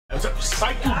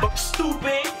Psycho, but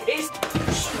stupid. It's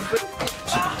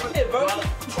stupid. Bro.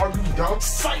 Are you dumb?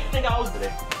 Psych, nigga, I was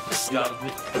there.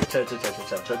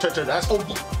 That's OD.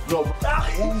 Yo,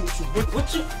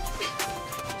 what you?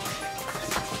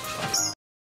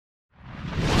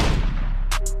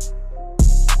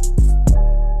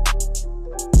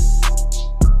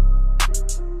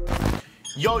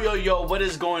 Yo, what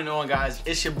is going on, guys?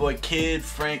 It's your boy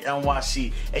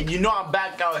KIDFRANKNYC, and you know I'm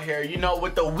back out here, you know,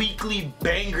 with the weekly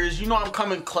bangers. You know I'm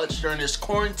coming clutch during this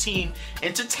quarantine,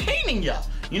 entertaining y'all.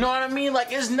 You know what I mean?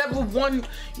 Like, it's never one,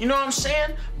 you know what I'm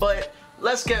saying? But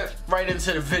let's get right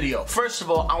into the video. First of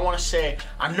all, I want to say,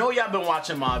 I know y'all been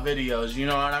watching my videos, you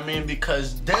know what I mean?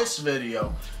 Because this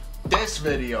video,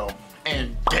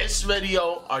 and this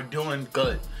video are doing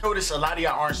good. I notice a lot of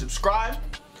y'all aren't subscribed.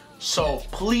 So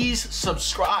please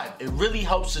subscribe. It really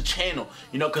helps the channel,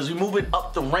 you know, because we move it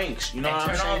up the ranks. You know what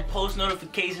I'm saying? Turn on post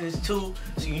notifications too,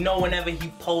 so you know whenever he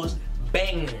posts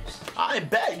bangers. I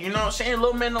bet, you know what I'm saying?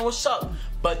 Little man know what's up.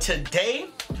 But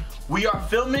today, we are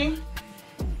filming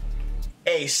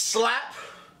a slap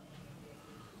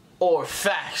or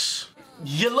facts.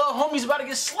 Your little homie's about to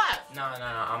get slapped. Nah,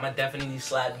 I'ma definitely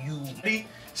slap you. Ready,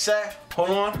 set,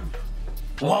 hold on.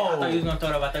 Whoa. I thought you was gonna throw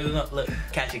it up. I thought you was gonna, look,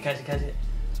 catch it.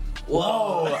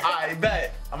 Whoa, I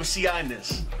bet. I'm gonna see y'all in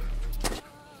this.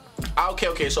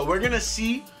 Okay, so we're gonna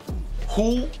see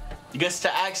who gets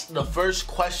to ask the first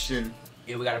question.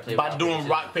 Yeah, we gotta play by doing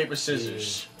rock, paper,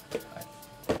 scissors.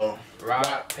 Yeah.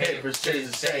 Rock, paper,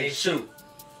 scissors, say shoot.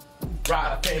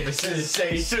 Rock, paper, scissors,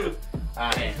 say shoot.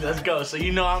 Alright, let's go. So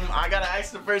you know I gotta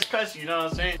ask the first question, you know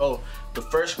what I'm saying? Oh, the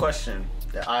first question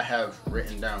that I have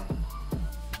written down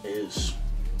is,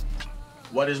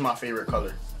 what is my favorite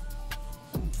color?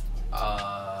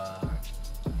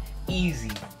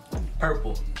 Easy.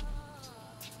 Purple.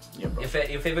 Yeah, bro.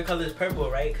 Your favorite color is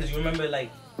purple, right? Cause you remember, like,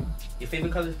 your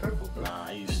favorite color is purple, bro. Nah,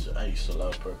 I used to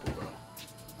love purple, bro.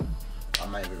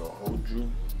 I'm not even gonna hold you.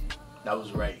 That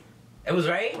was right. It was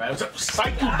right? Right. What's up,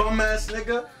 psycho bum ass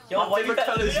nigga? Yo, my favorite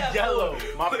color is yellow.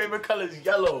 My favorite color is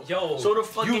yellow. Yo, so the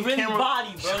fucking you really camera,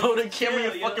 body, bro. So the camera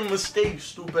your fucking mistake,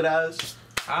 stupid ass.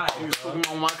 Alright, you fucking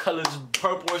on my colors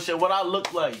purple and shit. What I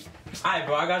look like? Alright,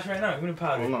 bro, I got you right now. Give me the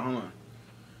powder. Hold on.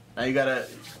 Now you gotta.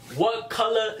 What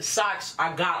color socks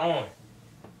I got on?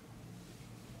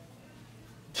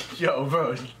 Yo,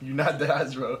 bro, you not the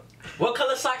ass, bro. What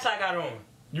color socks I got on?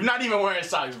 You're not even wearing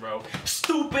socks, bro.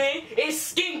 Stupid. It's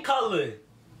skin color.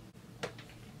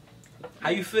 How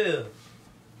you feel?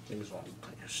 Niggas want to be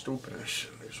playing stupid and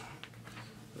shit.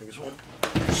 Niggas want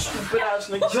stupid ass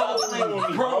niggas. Yo,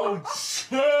 bro,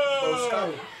 chill.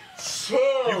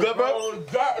 You good, bro?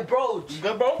 Bro, you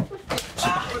good, bro?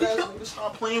 Stupid ass niggas,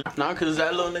 stop playing. Nah, cause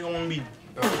that little nigga wanna be.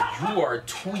 Bro, you are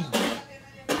tweet.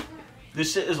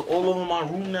 This shit is all over my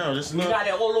room now. This you got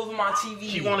it all over my TV.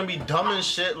 He wanna be dumb and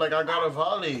shit like I got a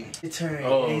volley. Your turn.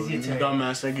 Oh, it's your turn.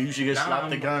 Dumbass nigga, you should get slapped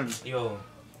the gun. Yo.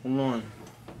 Hold on.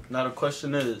 Now the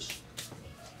question is,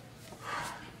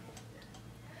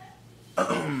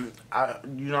 I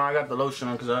got the lotion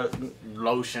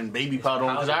on baby powder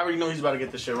on, cause I already know he's about to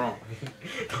get this shit wrong.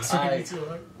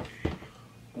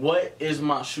 What is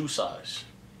my shoe size?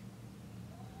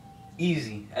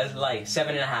 Easy as light,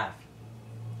 7.5.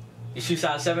 Your shoe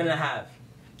size 7.5.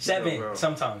 7 bro.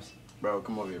 Sometimes. Bro,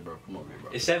 come over here, bro.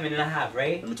 It's 7.5,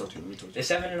 right? Let me talk to you.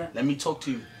 It's 7.5. Let me talk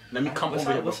to you. Let me come over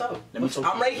here, bro. What's up? Let me talk to you.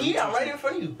 I'm right here. I'm right in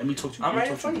front of you. Let me talk to you. I'm right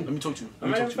in front of you. Let me talk to you.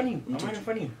 I'm right in front of you. I'm right in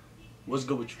front of you. What's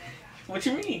good with you? What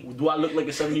you mean? Do I look like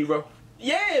a 70, bro?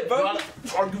 Yeah, bro.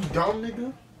 Are you dumb,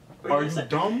 nigga? Are you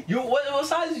dumb? You what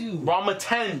size are you? Bro, I'm a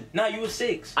 10. Nah, you a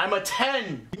 6. I'm a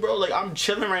 10. Bro, like, I'm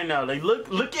chilling right now. Like,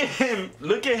 look at him.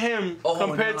 Look at him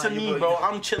compared to me, bro.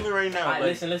 I'm chilling right now. Alright,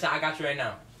 listen. I got you right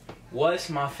now. What's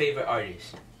my favorite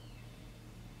artist?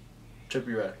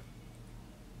 Trippie Redd.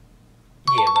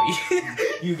 Yeah, bro.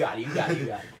 You got it.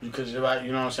 Because, you know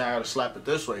what I'm saying, I gotta slap it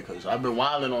this way, because I've been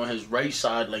wilding on his right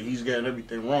side, like, he's getting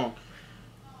everything wrong.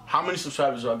 How many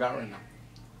subscribers do I got right now?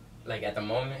 Like, at the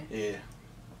moment? Yeah.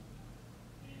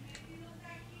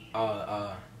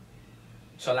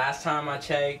 So last time I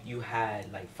checked, you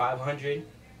had like 500,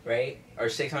 right? Or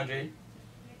 600,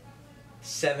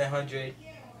 700,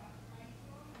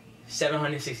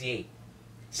 768,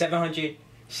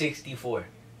 764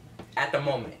 at the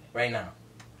moment, right now.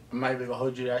 I might be able to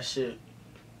hold you that shit.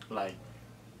 Like,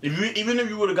 even if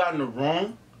you would have gotten it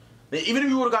wrong, even if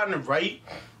you would have gotten it right,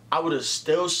 I would have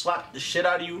still slapped the shit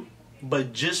out of you.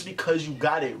 But just because you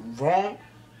got it wrong,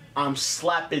 I'm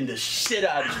slapping the shit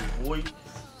out of you, boy.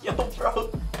 Yo,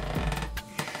 bro.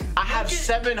 I have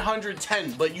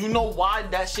 710, but you know why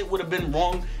that shit would have been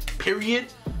wrong, period?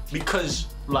 Because,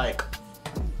 like,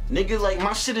 Nigga, like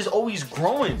my shit is always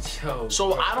growing. Yo,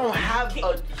 so bro, I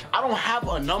don't have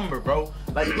a number, bro.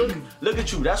 Like look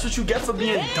at you. That's what you get for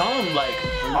being dumb. Like,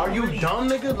 are you dumb,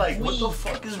 nigga? Like, what the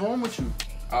fuck is wrong with you?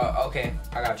 Okay,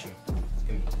 I got you.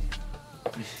 Give me.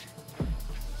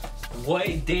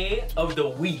 What day of the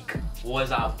week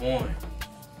was I born?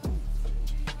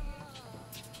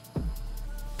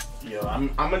 Yo, I'm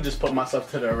gonna just put myself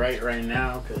to the right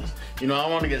now, cause you know I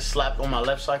want to get slapped on my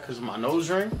left side cause of my nose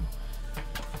ring.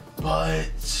 But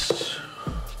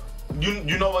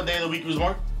you know what day of the week you was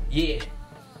born? Yeah.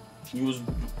 You was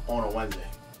on a Wednesday.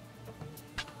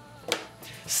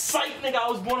 Psych, nigga, I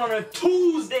was born on a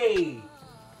Tuesday.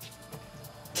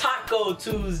 Taco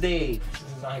Tuesday. This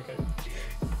is not good.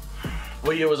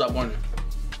 What year was I born in?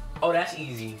 Oh, that's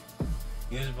easy.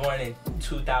 You was born in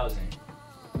 2000.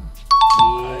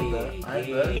 I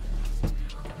bet.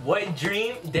 What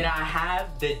dream did I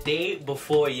have the day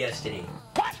before yesterday?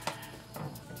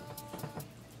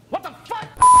 What the fuck?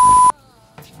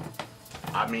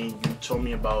 I mean, you told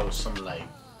me about some like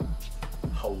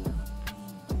hold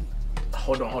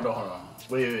on.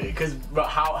 Wait. Cause bro,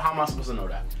 how am I supposed to know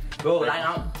that? Bro, like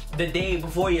the day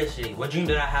before yesterday. What dream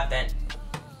did I have then?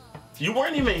 You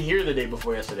weren't even here the day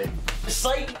before yesterday.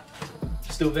 Psych.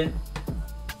 Stupid.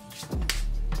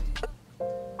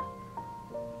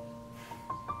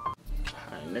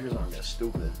 Niggas aren't that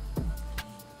stupid.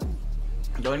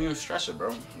 Don't even stress it,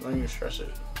 bro. Don't even stress it.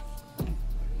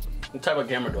 What type of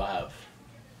camera do I have?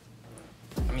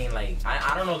 I mean, like,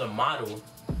 I don't know the model.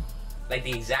 Like,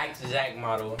 the exact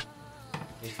model.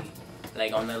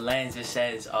 Like, on the lens, it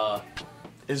says,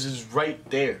 It's just right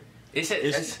there. It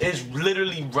says, it's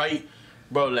literally right,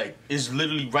 bro, like, it's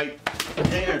literally right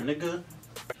there, nigga.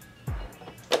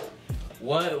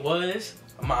 What was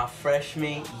my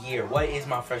freshman year? What is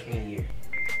my freshman year?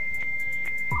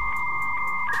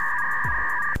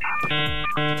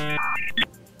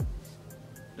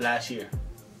 Last year.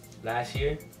 Last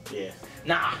year? Yeah.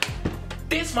 Nah.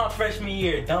 This my freshman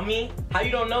year, dummy. How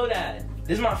you don't know that?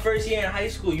 This is my first year in high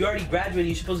school. You already graduated.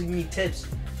 You're supposed to give me tips.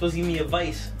 You're supposed to give me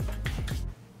advice.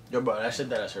 Yo, bro, that shit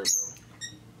that I heard, bro.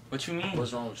 What you mean?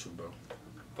 What's wrong with you, bro?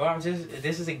 Bro,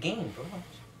 this is a game, bro.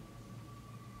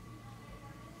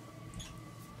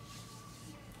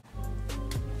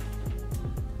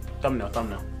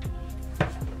 Thumbnail.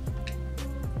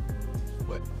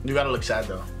 What? You gotta look sad,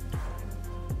 though.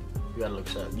 You gotta look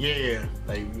sad. Yeah.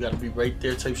 Like, you gotta be right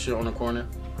there type shit on the corner.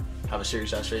 Have a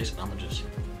serious ass face, and I'ma just...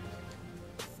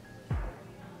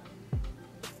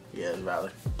 Yeah, it's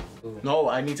valid. Ooh. No,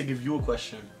 I need to give you a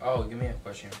question. Oh, give me a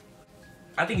question.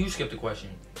 I think you skipped the question.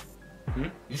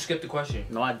 You skipped the question.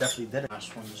 No, I definitely didn't.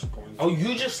 Last one is going. Oh,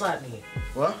 you just slapped me.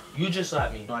 What? You just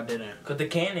slapped me. No, I didn't. Cause the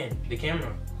camera.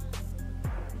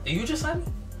 Did you just slap me?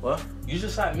 What? You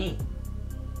just slapped me.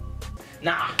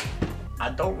 Nah. I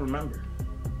don't remember.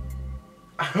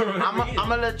 I don't remember. I'm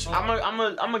gonna let you. I'm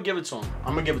gonna give it to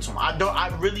him.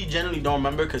 I really genuinely don't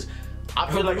remember because I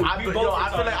feel like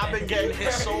I've been getting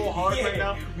hit so hard right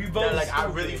now that like I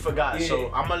really forgot. Yeah.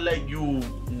 So I'm gonna let you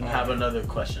have another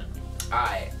question.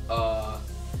 Alright.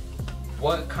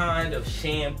 What kind of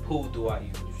shampoo do I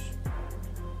use?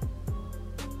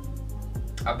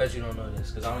 I bet you don't know this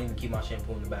because I don't even keep my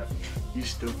shampoo in the bathroom. You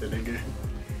stupid nigga.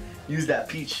 Use that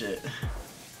peach shit.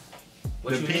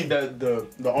 What you mean? The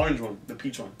orange one, the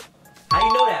peach one. How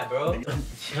you know that, bro?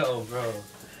 Yo, bro.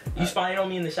 You spying on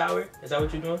me in the shower? Is that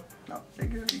what you're doing? No,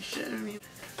 nigga, you shitting me.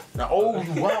 Now, oh,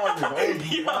 you wild.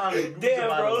 Damn,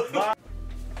 bro.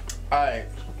 Alright.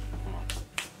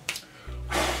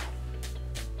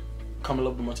 Come a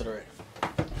little bit more to the right.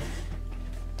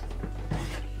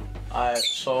 Alright,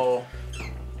 so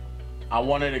I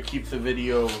wanted to keep the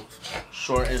video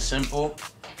short and simple.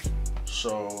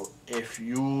 So if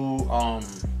you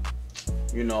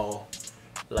you know,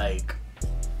 like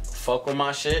fuck with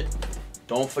my shit,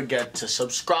 don't forget to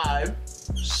subscribe,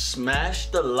 smash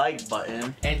the like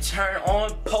button, and turn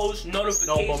on post notifications.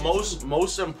 No, but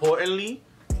most importantly,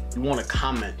 you want to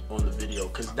comment on the video,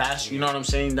 cause that's, you know what I'm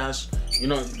saying, that's, you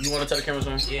know, you want to tell the camera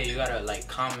something? Yeah, you gotta like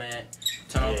comment,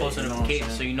 turn on post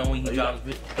notifications so you know when he drops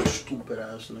video. Stupid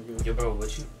ass nigga. Yo, bro,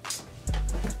 what you?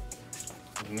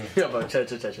 Yeah, bro, check.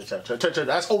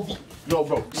 That's over. Yo,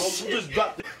 bro, you just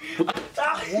dropped it. What's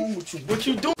wrong with you? What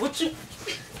you do?